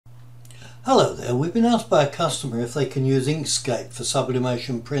Hello there, we've been asked by a customer if they can use Inkscape for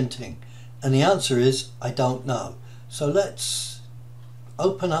sublimation printing, and the answer is I don't know. So let's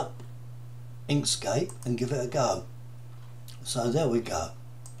open up Inkscape and give it a go. So there we go.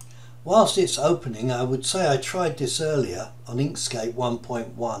 Whilst it's opening, I would say I tried this earlier on Inkscape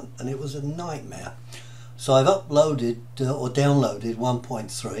 1.1 and it was a nightmare. So I've uploaded or downloaded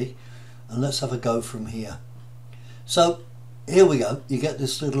 1.3 and let's have a go from here. So here we go, you get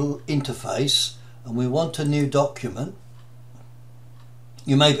this little interface and we want a new document.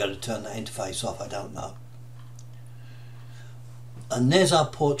 You may be able to turn that interface off, I don't know. And there's our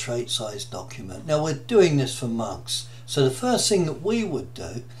portrait size document. Now we're doing this for mugs, so the first thing that we would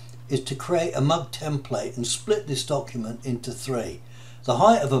do is to create a mug template and split this document into three. The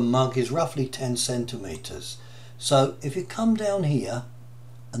height of a mug is roughly 10 centimeters. So if you come down here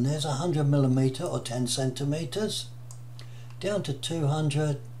and there's 100mm or 10 centimeters, down to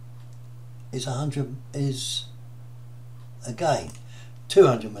 200 is again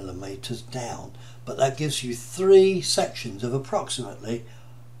 200mm down, but that gives you three sections of approximately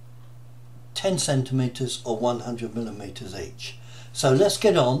 10 centimeters or 100mm each. So let's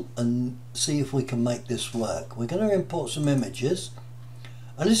get on and see if we can make this work. We're going to import some images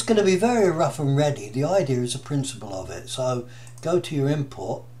and it's going to be very rough and ready. The idea is the principle of it. So go to your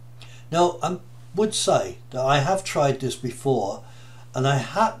import. Now I would say that I have tried this before and I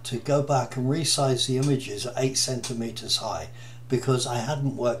had to go back and resize the images at 8 centimeters high because I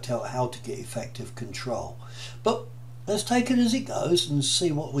hadn't worked out how to get effective control. But let's take it as it goes and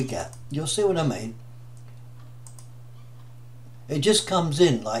see what we get. You'll see what I mean. It just comes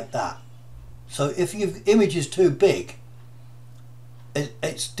in like that. So if your image is too big,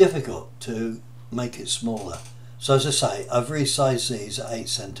 it's difficult to make it smaller. So as I say, I've resized these at 8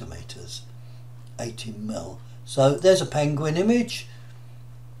 centimeters, 18mm. So there's a penguin image.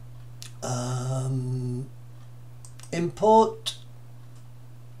 Import.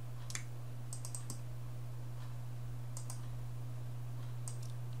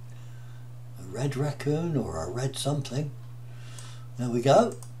 A red raccoon or a red something. There we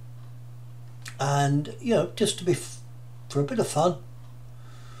go. And you know, just to be for a bit of fun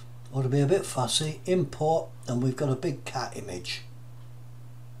or to be a bit fussy, import, and we've got a big cat image.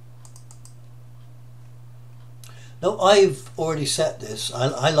 Now I've already set this.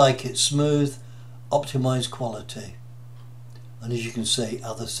 I like it smooth, optimize quality, and as you can see,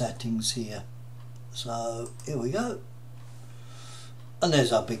 other settings here. So here we go, and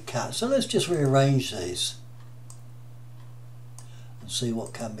there's our big cat. So let's just rearrange these and see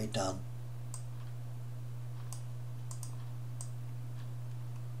what can be done.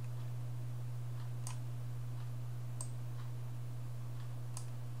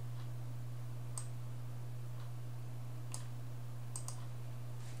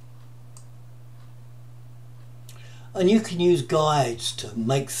 And you can use guides to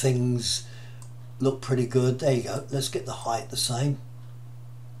make things look pretty good. There you go. Let's get the height the same.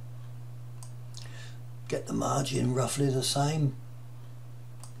 Get the margin roughly the same.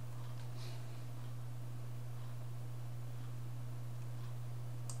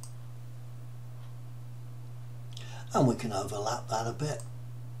 And we can overlap that a bit.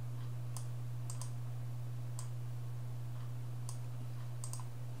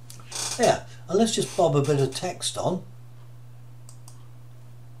 Yeah, and let's just bob a bit of text on.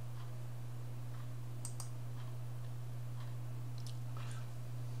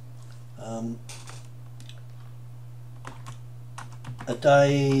 A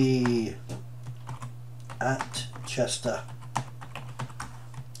day at Chester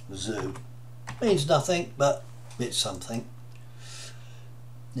Zoo. Means nothing, but it's something.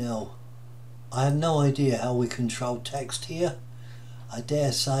 Now, I have no idea how we control text here. I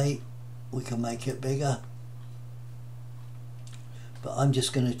dare say we can make it bigger, but I'm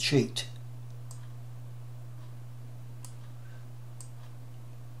just going to cheat.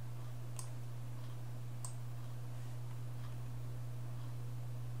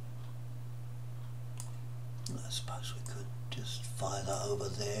 I suppose we could just fire that over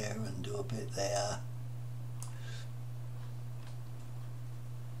there and do a bit there.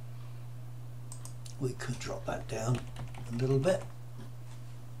 We could drop that down a little bit.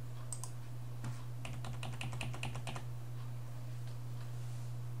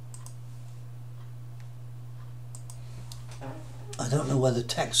 I don't know where the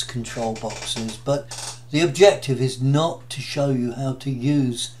text control box is, but the objective is not to show you how to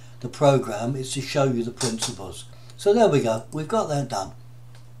use the program, it's to show you the principles. So there we go, we've got that done.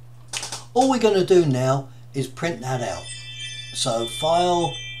 All we're going to do now is print that out. So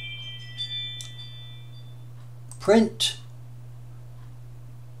File, Print,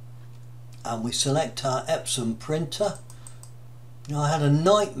 and we select our Epson printer. Now, I had a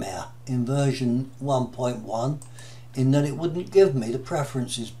nightmare in version 1.1 in that it wouldn't give me the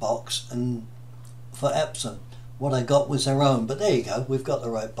preferences box, and for Epson what I got was their own, but there you go, we've got the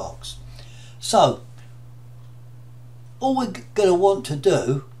right box. So all we're going to want to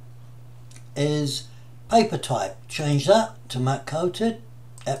do is paper type, change that to matte coated.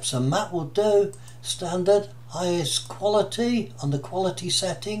 Epson matte will do, standard, highest quality on the quality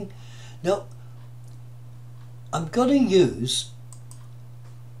setting. Now I'm going to use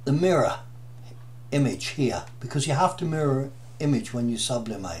the mirror image here because you have to mirror image when you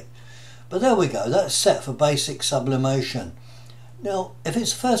sublimate. But there we go, that's set for basic sublimation. Now if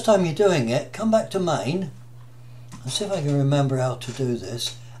it's the first time you're doing it, come back to main and see if I can remember how to do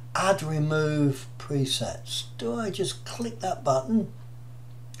this. Add remove presets. Do I just click that button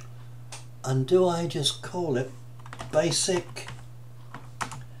and do I just call it basic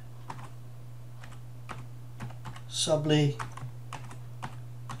subli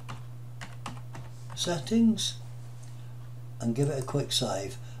settings and give it a quick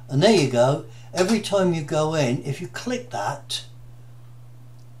save? And there you go. Every time you go in, if you click that,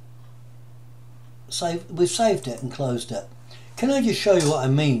 we've saved it and closed it. Can I just show you what I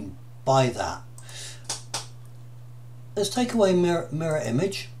mean by that? Let's take away mirror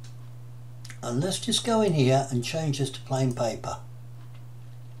image and let's just go in here and change this to plain paper.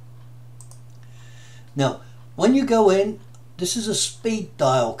 Now when you go in, this is a speed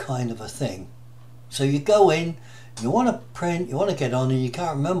dial kind of a thing. So you go in, you want to print, you want to get on and you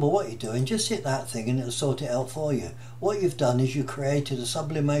can't remember what you're doing, just hit that thing and it'll sort it out for you. What you've done is you created a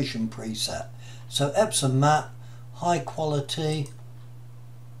sublimation preset. So Epson matte, high quality,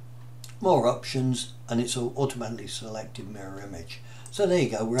 more options, and it's all automatically selected mirror image. So there you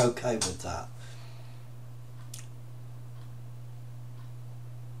go, we're okay with that.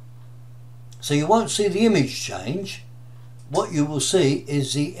 So you won't see the image change. What you will see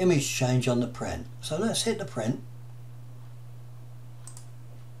is the image change on the print. So let's hit the print.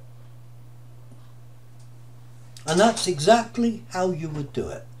 And that's exactly how you would do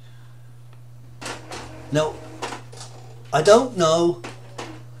it. Now, I don't know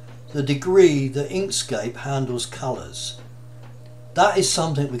the degree that Inkscape handles colours. That is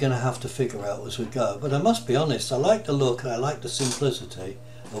something we're going to have to figure out as we go. But I must be honest, I like the look and I like the simplicity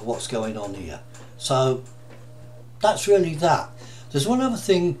of what's going on here. So that's really that. There's one other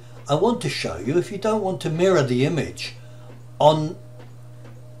thing I want to show you. If you don't want to mirror the image on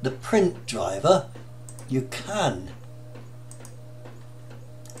the print driver, you can.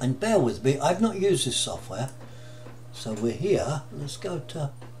 And bear with me, I've not used this software. So we're here, let's go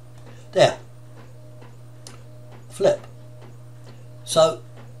to there. Flip. So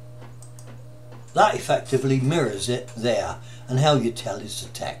that effectively mirrors it there, and how you tell is the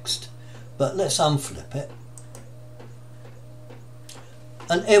text. But let's unflip it.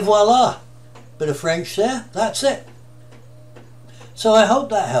 And et voila, bit of French there, that's it. So I hope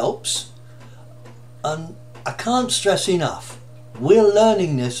that helps, and I can't stress enough, we're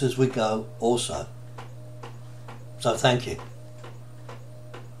learning this as we go also. So thank you.